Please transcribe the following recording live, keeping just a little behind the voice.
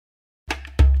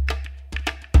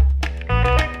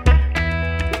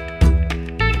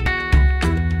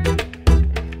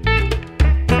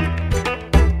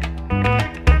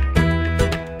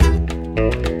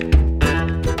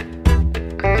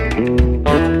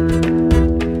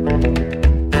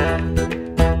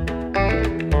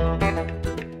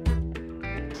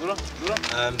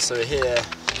So we're here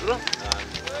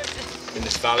in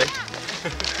this valley.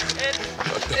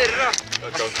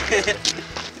 Got a donkey here.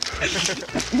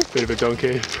 Bit of a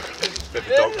donkey. Bit of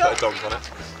a dog, put a donk on it.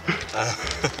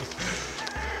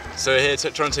 So we're here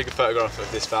trying to take a photograph of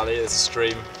this valley. There's a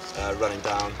stream running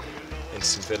down into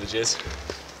some villages.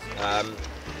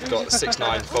 We've got a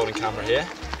 6:9 folding camera here.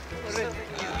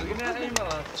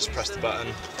 Just press the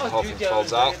button, the whole thing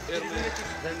folds out.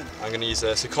 I'm going to use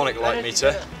a Soconic light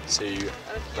meter to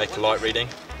make a light reading.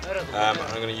 I'm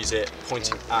going to use it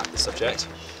pointing at the subject.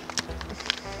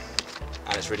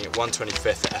 And it's reading at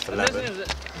 1/25 at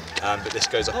f11. But this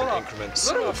goes up in increments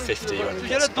of 50 when it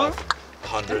gets above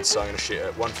 100, so I'm going to shoot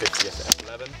at 150 at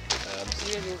f11.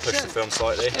 Push the film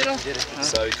slightly.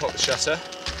 So we cock the shutter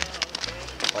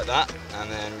like that, and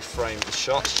then we frame the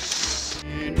shot.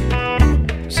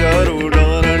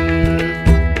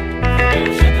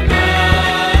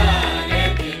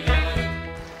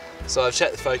 So I've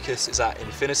checked the focus is at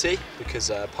infinity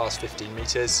because past 15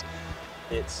 meters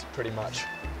it's pretty much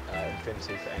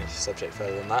infinity for any subject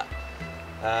further than that.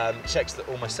 Checks that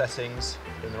all my settings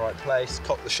are in the right place,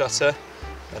 cock the shutter,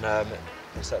 and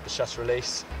set up the shutter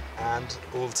release, and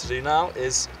all to do now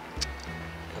is,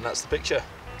 and that's the picture.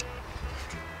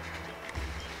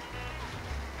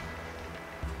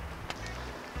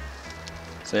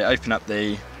 So you open up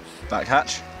the back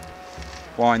hatch,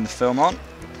 wind the film on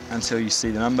until you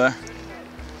see the number,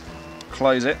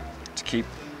 close it to keep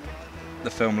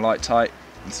the film light tight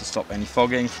and to stop any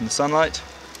fogging from the sunlight.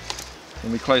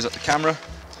 Then we close up the camera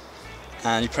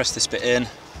and you press this bit in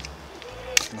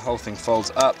and the whole thing folds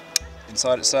up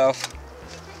inside itself,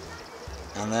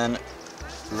 and then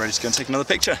we're ready to go and take another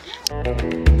picture.